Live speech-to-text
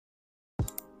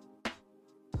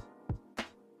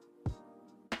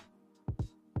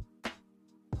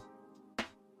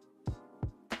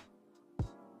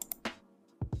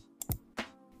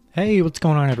Hey, what's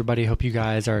going on, everybody? Hope you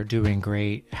guys are doing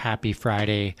great. Happy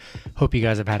Friday. Hope you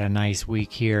guys have had a nice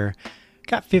week here.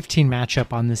 Got 15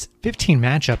 matchups on this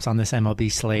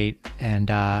MLB slate, and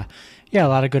yeah, a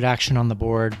lot of good action on the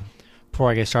board.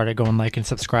 Before I get started, go and like and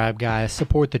subscribe, guys.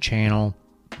 Support the channel,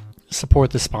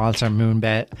 support the sponsor,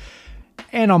 Moonbet,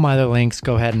 and all my other links.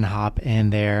 Go ahead and hop in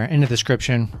there in the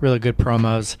description. Really good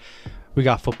promos. We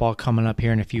got football coming up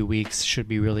here in a few weeks. Should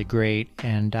be really great,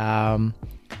 and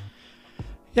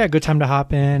yeah, good time to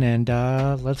hop in and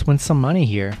let's win some money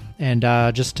here. And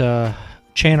just a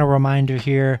channel reminder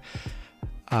here,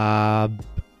 till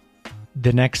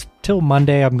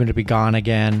Monday, I'm going to be gone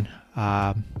again.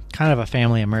 Kind of a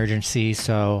family emergency,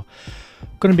 so I'm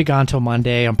going to be gone till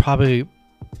Monday.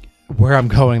 Where I'm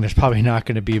going, there's probably not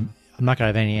going to be, I'm not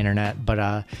going to have any internet, but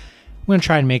I'm going to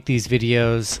try and make these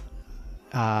videos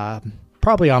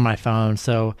probably on my phone,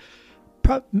 so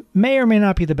may or may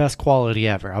not be the best quality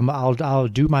ever. I'll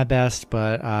do my best,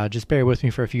 but just bear with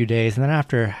me for a few days, and then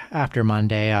after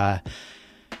Monday,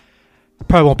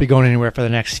 probably won't be going anywhere for the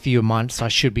next few months. So I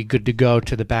should be good to go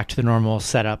back to the normal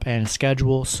setup and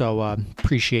schedule. So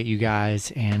appreciate you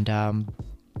guys, and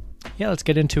yeah, let's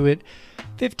get into it.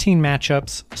 15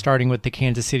 matchups, starting with the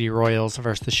Kansas City Royals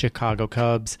versus the Chicago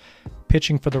Cubs.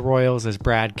 Pitching for the Royals is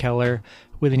Brad Keller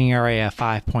with an ERA of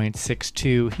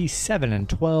 5.62. He's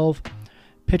 7-12.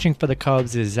 Pitching for the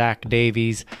Cubs is Zach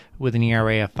Davies with an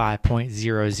ERA of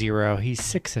 5.00. He's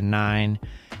 6-9.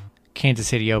 Kansas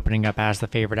City opening up as the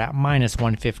favorite at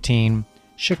 -115.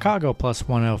 Chicago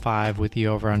 +105 with the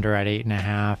over-under at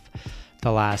 8.5.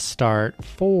 The last start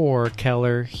for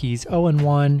Keller, he's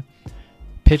 0-1.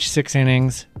 Pitched 6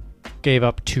 innings, gave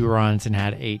up 2 runs, and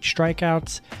had 8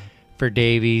 strikeouts. For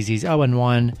Davies, he's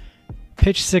 0-1.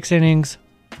 Pitched 6 innings,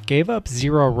 gave up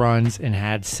 0 runs, and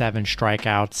had 7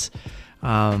 strikeouts.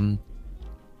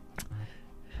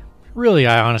 Really,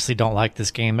 I honestly don't like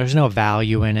this game. There's no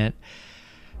value in it.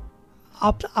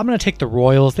 I'm going to take the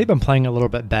Royals. They've been playing a little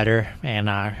bit better, and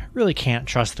I really can't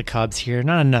trust the Cubs here.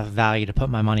 Not enough value to put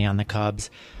my money on the Cubs.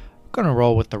 I'm going to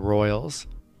roll with the Royals.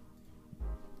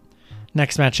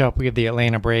 Next matchup, we have the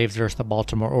Atlanta Braves versus the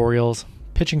Baltimore Orioles.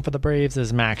 Pitching for the Braves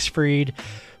is Max Fried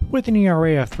with an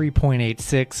ERA of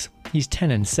 3.86. He's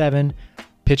 10-7.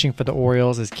 Pitching for the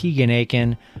Orioles is Keegan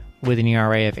Aiken with an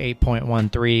ERA of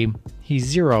 8.13.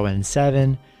 He's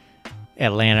 0-7.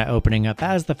 Atlanta opening up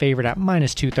as the favorite at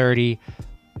 -230.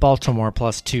 Baltimore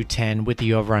 +210 with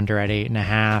the over-under at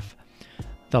 8.5.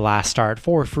 The last start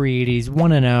for Fried, he's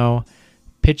 1-0.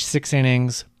 Pitched 6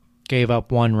 innings, gave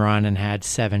up 1 run, and had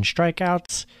 7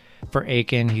 strikeouts. For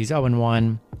Aiken, he's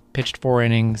 0-1. Pitched 4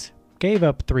 innings, gave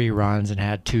up 3 runs, and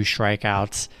had 2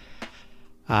 strikeouts.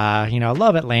 I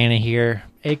love Atlanta here.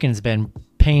 Aiken's been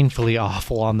painfully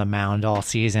awful on the mound all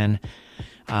season.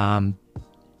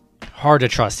 Hard to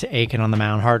trust Aiken on the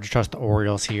mound. Hard to trust the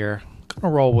Orioles here.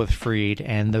 Gonna roll with Fried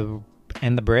and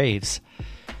the Braves.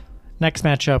 Next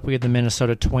matchup, we have the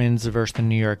Minnesota Twins versus the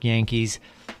New York Yankees.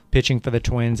 Pitching for the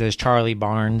Twins is Charlie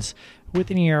Barnes with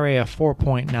an ERA of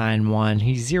 4.91.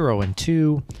 He's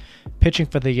 0-2. Pitching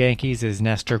for the Yankees is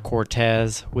Nestor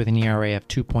Cortez with an ERA of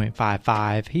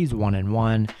 2.55. He's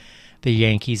 1-1. The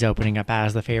Yankees opening up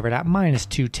as the favorite at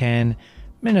 -210.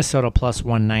 Minnesota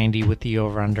 +190 with the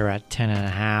over-under at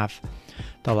 10.5.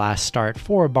 The last start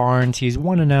for Barnes, he's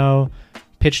 1-0.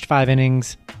 Pitched 5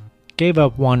 innings, gave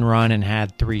up 1 run, and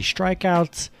had 3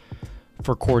 strikeouts.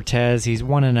 For Cortez, he's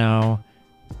 1-0.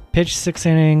 Pitched 6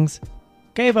 innings,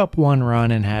 gave up 1 run,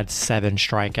 and had 7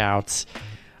 strikeouts.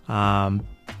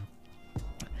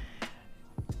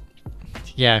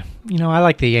 Yeah, I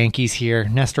like the Yankees here.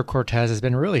 Nestor Cortez has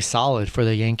been really solid for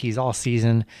the Yankees all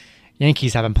season.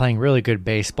 Yankees have been playing really good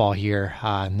baseball here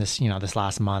in this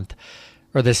last month,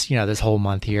 or this whole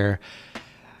month here.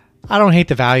 I don't hate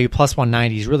the value.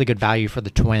 +190 is really good value for the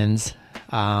Twins.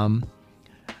 But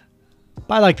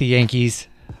I like the Yankees.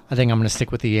 I think I'm going to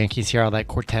stick with the Yankees here. I like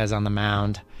Cortez on the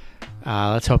mound.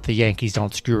 Let's hope the Yankees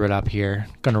don't screw it up here.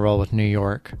 Going to roll with New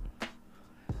York.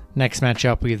 Next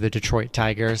matchup, we have the Detroit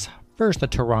Tigers versus the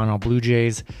Toronto Blue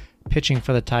Jays. Pitching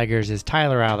for the Tigers is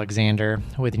Tyler Alexander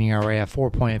with an ERA of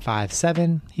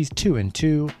 4.57. He's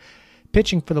 2-2.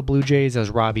 Pitching for the Blue Jays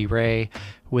is Robbie Ray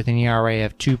with an ERA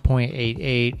of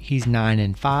 2.88. He's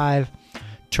 9-5.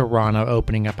 Toronto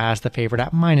opening up as the favorite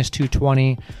at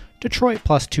 -220. Detroit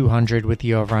 +200 with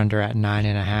the over-under at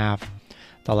 9.5.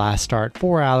 The last start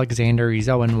for Alexander, he's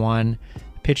 0-1.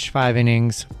 Pitched 5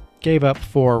 innings, gave up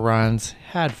 4 runs,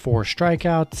 had 4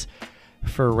 strikeouts.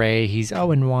 For Ray, he's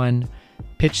 0-1.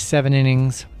 Pitched 7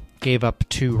 innings, gave up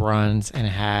 2 runs, and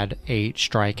had 8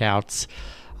 strikeouts.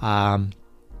 I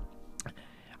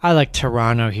like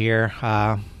Toronto here.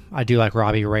 I do like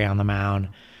Robbie Ray on the mound.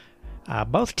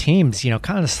 Both teams,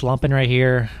 kind of slumping right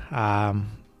here.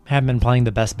 Haven't been playing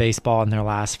the best baseball in their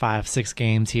last 5-6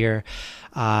 games here.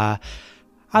 I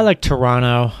like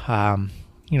Toronto.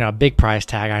 Big price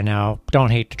tag, I know.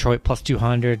 Don't hate Detroit plus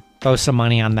 200. Throw some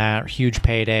money on that. Huge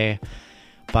payday.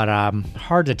 But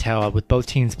hard to tell with both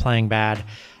teams playing bad.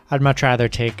 I'd much rather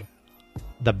take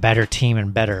the better team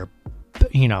and better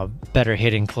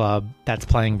hitting club that's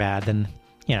playing bad than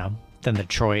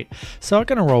Detroit. So I'm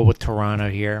going to roll with Toronto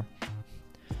here.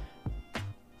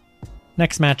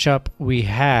 Next matchup, we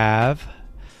have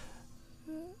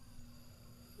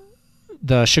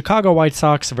the Chicago White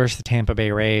Sox versus the Tampa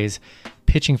Bay Rays.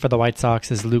 Pitching for the White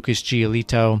Sox is Lucas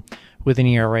Giolito with an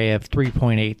ERA of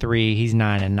 3.83. He's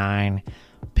 9-9.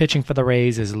 Pitching for the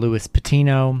Rays is Luis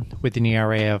Patino with an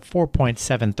ERA of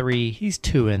 4.73. He's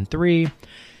 2-3.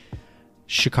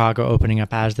 Chicago opening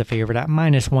up as the favorite at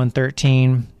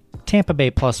 -113. Tampa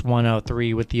Bay plus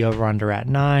 103 with the over-under at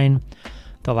 9.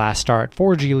 The last start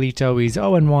for Giolito, he's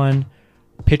 0-1.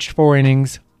 Pitched 4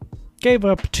 innings. Gave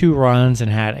up 2 runs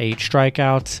and had 8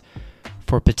 strikeouts.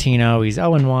 For Patino, he's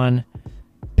 0-1.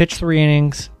 Pitched 3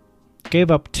 innings.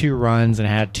 Gave up 2 runs and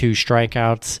had 2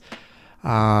 strikeouts.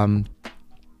 Both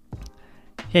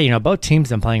teams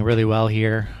have been playing really well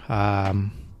here.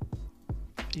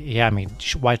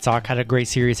 White Sox had a great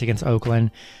series against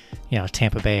Oakland.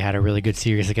 Tampa Bay had a really good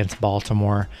series against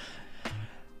Baltimore.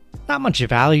 Not much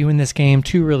value in this game.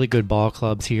 2 really good ball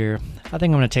clubs here. I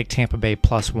think I'm going to take Tampa Bay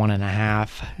plus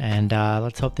 1.5, and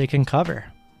let's hope they can cover.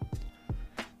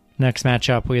 Next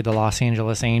matchup, we have the Los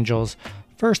Angeles Angels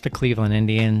versus the Cleveland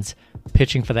Indians.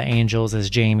 Pitching for the Angels is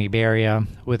Jamie Barria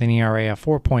with an ERA of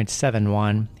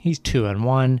 4.71. He's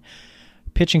 2-1.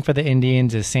 Pitching for the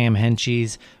Indians is Sam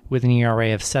Hentges with an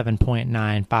ERA of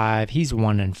 7.95. He's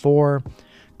 1-4.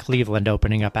 Cleveland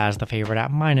opening up as the favorite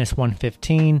at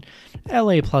 -115.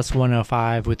 LA plus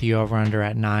 105 with the over-under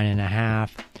at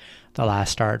 9.5. The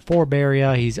last start for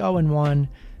Barria, he's 0-1.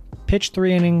 Pitched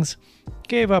 3 innings,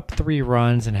 gave up 3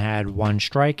 runs and had 1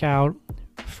 strikeout.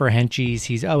 For Hentges,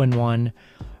 he's 0-1.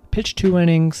 Pitched 2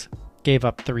 innings, gave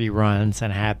up 3 runs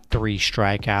and had 3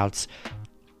 strikeouts.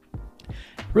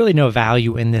 Really no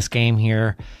value in this game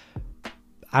here.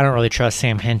 I don't really trust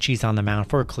Sam Hentges on the mound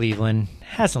for Cleveland.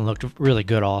 Hasn't looked really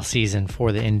good all season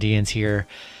for the Indians here.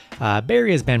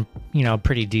 Barry has been,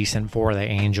 pretty decent for the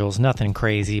Angels. Nothing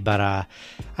crazy, but I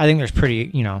think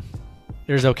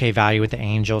there's okay value with the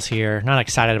Angels here. Not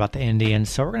excited about the Indians,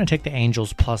 so we're going to take the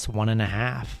Angels plus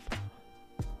 1.5.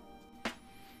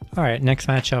 All right, next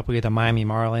matchup, we have the Miami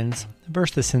Marlins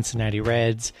versus the Cincinnati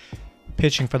Reds.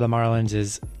 Pitching for the Marlins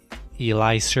is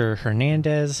Elieser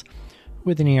Hernandez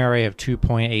with an ERA of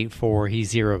 2.84.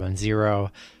 He's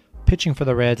 0-0. Pitching for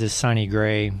the Reds is Sonny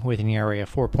Gray with an ERA of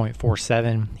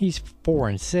 4.47. He's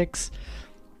 4-6.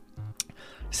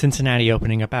 Cincinnati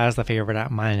opening up as the favorite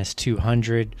at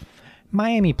 -200.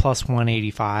 Miami plus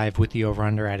 185 with the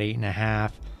over-under at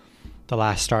 8.5. The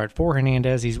last start for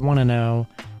Hernandez, he's 1-0.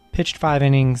 Pitched 5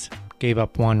 innings, gave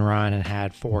up 1 run and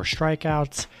had 4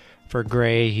 strikeouts. For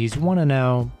Gray, he's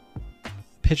 1-0.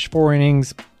 Pitched 4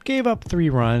 innings, gave up 3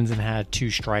 runs and had 2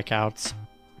 strikeouts.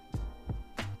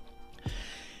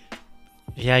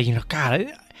 I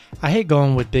hate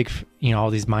going with big, all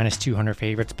these -200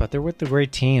 favorites, but they're with the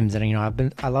great teams,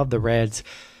 and I love the Reds.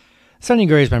 Sonny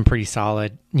Gray's been pretty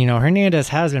solid. Hernandez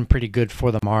has been pretty good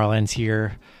for the Marlins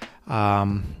here.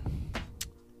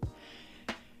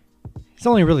 He's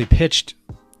only really pitched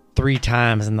 3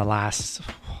 times in the last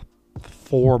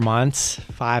 5 months.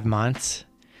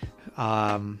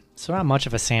 So not much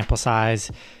of a sample size.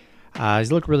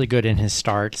 He's looked really good in his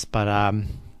starts, but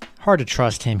hard to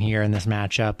trust him here in this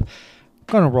matchup.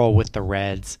 Going to roll with the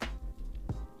Reds.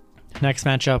 Next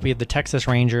matchup, we have the Texas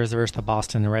Rangers versus the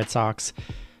Boston Red Sox.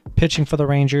 Pitching for the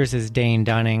Rangers is Dane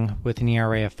Dunning with an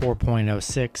ERA of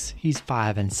 4.06. He's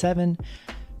 5-7.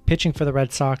 Pitching for the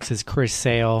Red Sox is Chris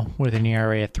Sale with an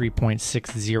ERA of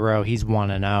 3.60. He's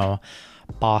 1-0.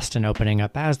 Boston opening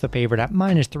up as the favorite at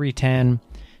 -310.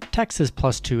 Texas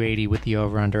plus 280 with the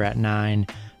over-under at 9.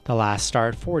 The last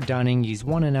start for Dunning, he's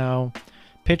 1-0.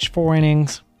 Pitched 4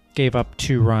 innings, gave up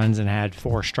 2 runs and had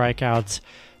 4 strikeouts.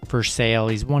 For Sale,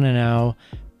 he's 1-0.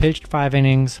 Pitched 5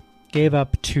 innings, gave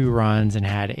up 2 runs and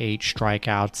had 8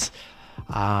 strikeouts.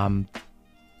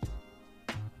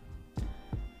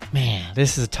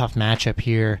 This is a tough matchup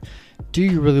here. Do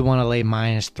you really want to lay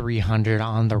 -300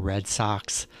 on the Red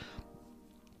Sox?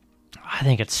 I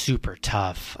think it's super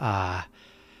tough.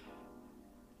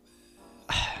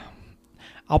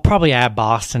 I'll probably add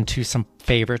Boston to some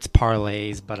favorites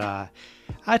parlays, but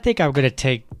I think I'm going to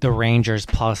take the Rangers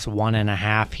plus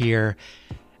 1.5 here.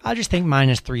 I just think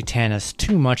minus 310 is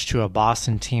too much to a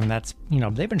Boston team that's,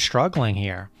 they've been struggling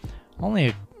here.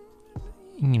 Only,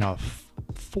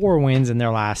 4 wins in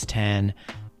their last 10,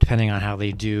 depending on how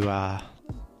they do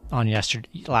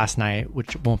last night,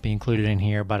 which won't be included in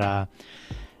here. But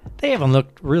they haven't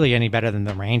looked really any better than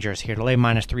the Rangers here. To lay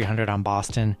minus 300 on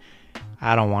Boston,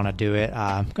 I don't want to do it.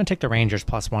 I'm going to take the Rangers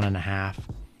plus 1.5.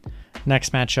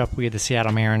 Next matchup, we have the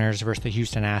Seattle Mariners versus the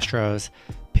Houston Astros.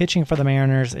 Pitching for the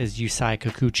Mariners is Yusei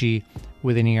Kikuchi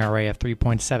with an ERA of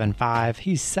 3.75.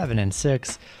 He's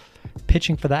 7-6.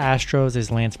 Pitching for the Astros is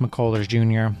Lance McCullers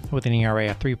Jr. with an ERA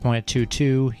of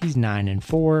 3.22. He's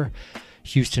 9-4.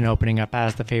 Houston opening up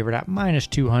as the favorite at minus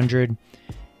 200.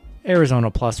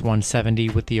 Arizona plus 170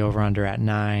 with the over-under at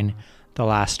 9. The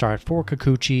last start for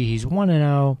Kikuchi, he's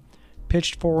 1-0.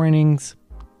 Pitched 4 innings.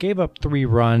 Gave up 3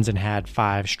 runs and had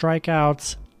 5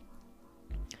 strikeouts.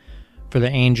 For the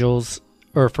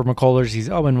for McCullers, he's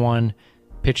 0-1,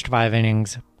 pitched 5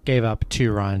 innings, gave up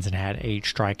 2 runs and had 8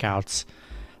 strikeouts.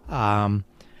 I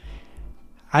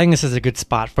think this is a good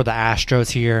spot for the Astros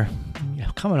here.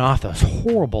 Coming off those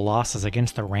horrible losses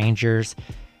against the Rangers,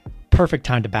 perfect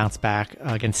time to bounce back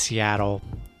against Seattle.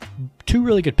 2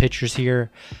 really good pitchers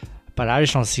here, but I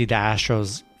just don't see the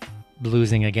Astros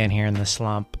losing again here in the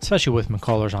slump, especially with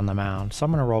McCullers on the mound. So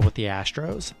I'm going to roll with the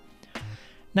Astros.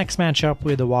 Next matchup,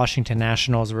 we have the Washington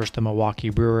Nationals versus the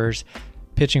Milwaukee Brewers.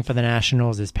 Pitching for the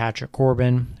Nationals is Patrick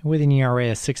Corbin with an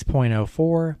ERA of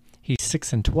 6.04. He's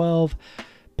 6-12.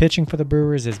 Pitching for the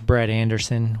Brewers is Brett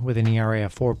Anderson with an ERA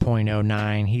of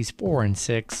 4.09. He's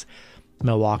 4-6.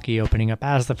 Milwaukee opening up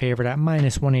as the favorite at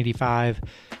minus 185.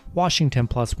 Washington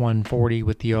plus 140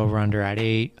 with the over-under at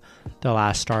 8. The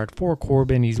last start for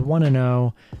Corbin, he's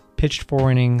 1-0, pitched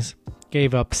 4 innings,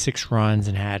 gave up 6 runs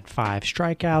and had 5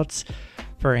 strikeouts.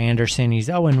 For Anderson, he's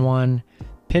 0-1,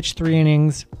 pitched 3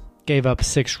 innings, gave up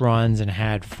 6 runs and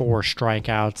had 4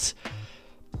 strikeouts.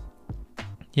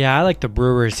 Yeah, I like the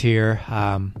Brewers here.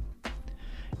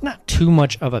 Not too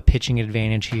much of a pitching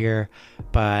advantage here,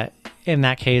 but in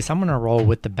that case, I'm going to roll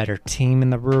with the better team in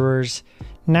the Brewers.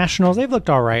 Nationals, they've looked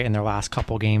all right in their last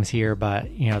couple games here, but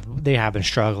they have been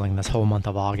struggling this whole month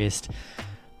of August.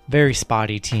 Very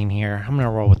spotty team here. I'm going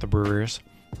to roll with the Brewers.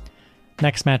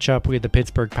 Next matchup, we have the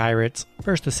Pittsburgh Pirates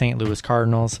versus the St. Louis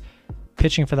Cardinals.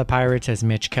 Pitching for the Pirates is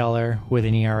Mitch Keller with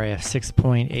an ERA of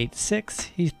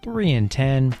 6.86. He's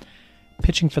 3-10.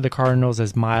 Pitching for the Cardinals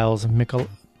is Miles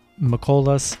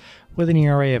Mikolas with an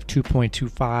ERA of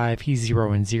 2.25. He's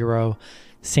 0-0.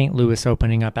 St. Louis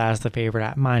opening up as the favorite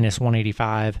at minus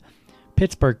 185.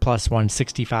 Pittsburgh plus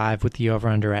 165 with the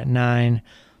over-under at 9.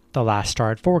 The last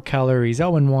start for Keller, he's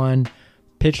 0-1.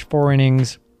 Pitched 4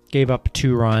 innings, gave up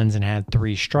 2 runs and had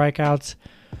 3 strikeouts.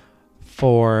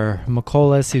 For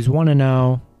McCullers, he's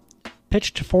 1-0.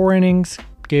 Pitched 4 innings,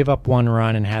 gave up 1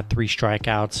 run and had 3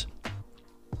 strikeouts.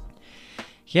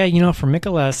 Yeah, for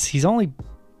Mikolas, he's only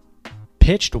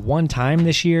pitched 1 time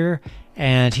this year,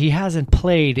 and he hasn't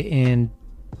played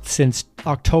since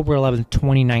October 11th,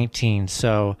 2019.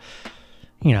 So,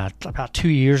 about 2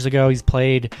 years ago he's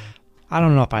played. I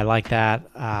don't know if I like that.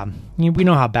 We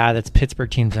know how bad this Pittsburgh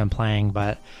team's been playing,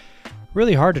 but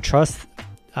really hard to trust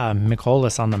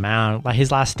Mikolas on the mound.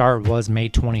 His last start was May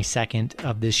 22nd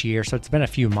of this year, so it's been a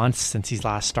few months since his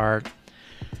last start.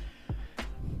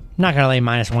 Not going to lay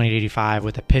minus 185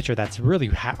 with a pitcher that's really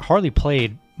hardly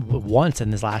played once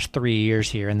in his last 3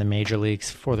 years here in the major leagues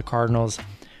for the Cardinals.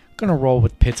 Going to roll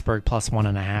with Pittsburgh plus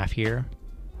 1.5 here.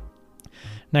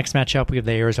 Next matchup, we have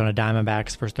the Arizona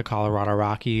Diamondbacks versus the Colorado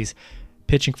Rockies.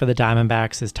 Pitching for the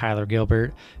Diamondbacks is Tyler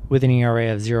Gilbert with an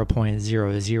ERA of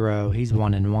 0.00. He's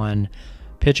 1-1.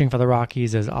 Pitching for the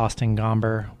Rockies is Austin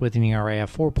Gomber with an ERA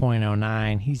of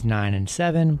 4.09. He's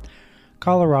 9-7.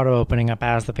 Colorado opening up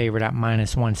as the favorite at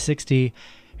minus 160.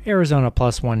 Arizona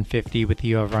plus 150 with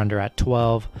the over-under at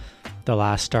 12. The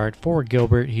last start for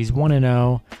Gilbert, he's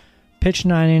 1-0. Pitched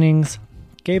 9 innings,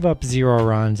 gave up 0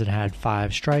 runs and had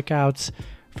 5 strikeouts.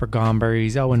 For Gomber,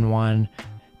 he's 0-1.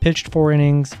 Pitched 4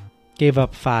 innings, gave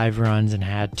up 5 runs and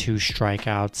had 2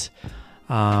 strikeouts.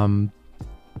 I'm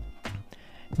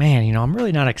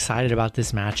really not excited about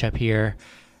this matchup here.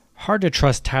 Hard to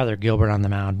trust Tyler Gilbert on the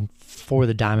mound for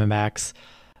the Diamondbacks.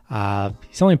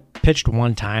 He's only pitched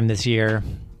 1 time this year.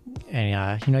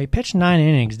 And, he pitched 9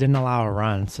 innings, didn't allow a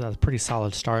run. So that's a pretty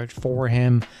solid start for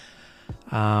him.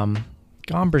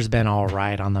 Gomber's been all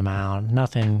right on the mound.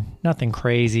 Nothing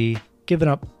crazy. Gave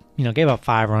up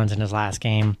 5 runs in his last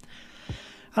game.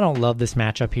 I don't love this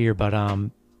matchup here, but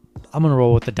I'm going to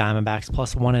roll with the Diamondbacks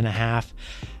plus 1.5.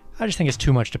 I just think it's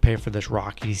too much to pay for this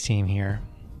Rockies team here.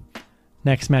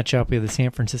 Next matchup, we have the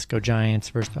San Francisco Giants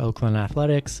versus the Oakland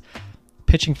Athletics.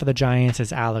 Pitching for the Giants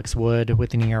is Alex Wood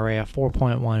with an ERA of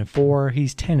 4.14.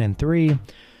 He's 10-3.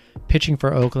 Pitching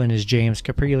for Oakland is James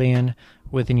Kaprielian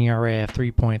with an ERA of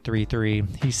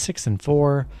 3.33. He's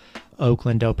 6-4.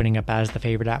 Oakland opening up as the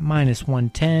favorite at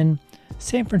 -110.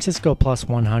 San Francisco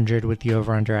 +100 with the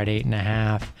over-under at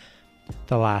 8.5.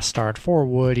 The last start for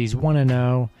Wood, he's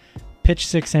 1-0. Pitched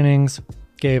 6 innings,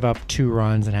 gave up 2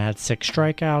 runs and had 6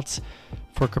 strikeouts.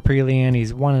 For Kaprielian,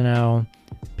 he's 1-0.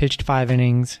 Pitched 5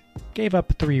 innings, gave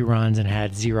up 3 runs and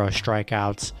had 0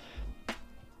 strikeouts.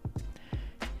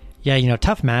 Yeah,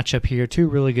 tough matchup here. 2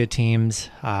 really good teams.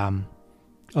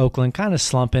 Oakland kind of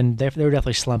slumping. They were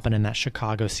definitely slumping in that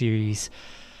Chicago series.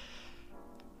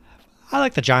 I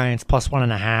like the Giants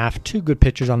 +1.5. 2 good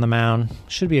pitchers on the mound.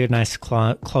 Should be a nice,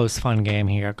 close, fun game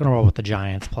here. I'm going to roll with the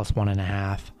Giants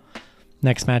 +1.5.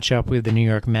 Next matchup, we have the New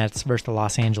York Mets versus the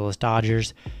Los Angeles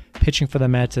Dodgers. Pitching for the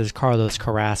Mets is Carlos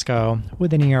Carrasco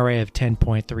with an ERA of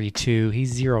 10.32.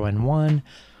 He's 0-1.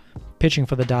 Pitching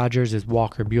for the Dodgers is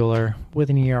Walker Buehler with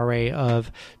an ERA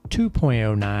of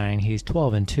 2.09. He's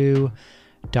 12-2.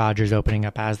 Dodgers opening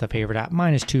up as the favorite at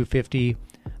 -250.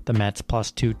 The Mets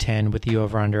 +210 with the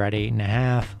over-under at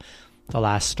 8.5. The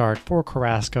last start for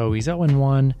Carrasco, he's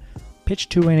 0-1. Pitched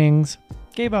 2 innings,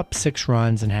 gave up 6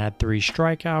 runs and had 3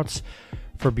 strikeouts.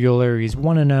 For Buehler, he's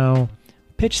 1-0.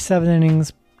 Pitched 7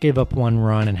 innings, gave up 1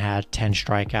 run and had 10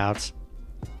 strikeouts.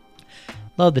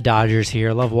 Love the Dodgers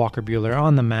here. Love Walker Buehler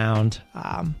on the mound.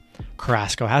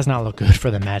 Carrasco has not looked good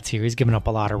for the Mets here. He's given up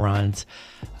a lot of runs.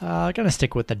 Gonna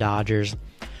stick with the Dodgers.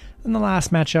 In the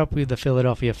last matchup, we have the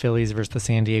Philadelphia Phillies versus the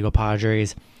San Diego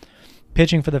Padres.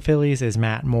 Pitching for the Phillies is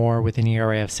Matt Moore with an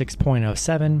ERA of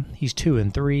 6.07. He's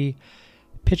 2-3.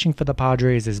 Pitching for the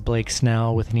Padres is Blake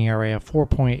Snell with an ERA of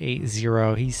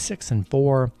 4.80. He's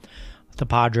 6-4. The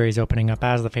Padres opening up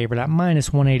as the favorite at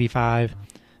 -185.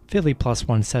 Philly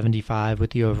 +175 with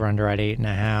the over-under at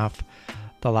 8.5.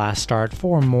 The last start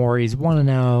for Moore, he's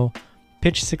 1-0.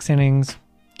 Pitched 6 innings,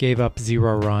 gave up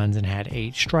 0 runs and had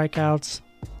 8 strikeouts.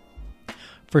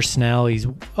 For Snell, he's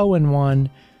 0-1.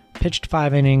 Pitched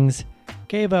 5 innings,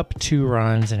 gave up 2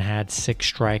 runs and had 6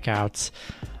 strikeouts.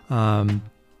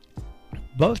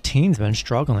 Both teams have been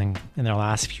struggling in their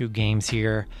last few games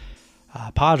here.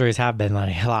 Padres have been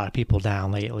letting a lot of people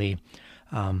down lately.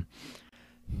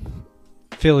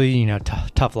 Philly,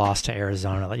 tough loss to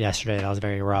Arizona yesterday. That was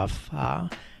very rough. I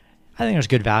think there's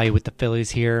good value with the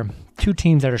Phillies here. 2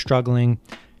 teams that are struggling.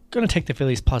 Going to take the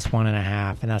Phillies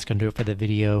 +1.5, and that's going to do it for the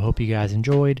video. Hope you guys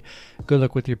enjoyed. Good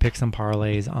luck with your picks and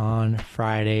parlays on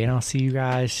Friday, and I'll see you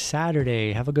guys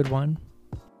Saturday. Have a good one.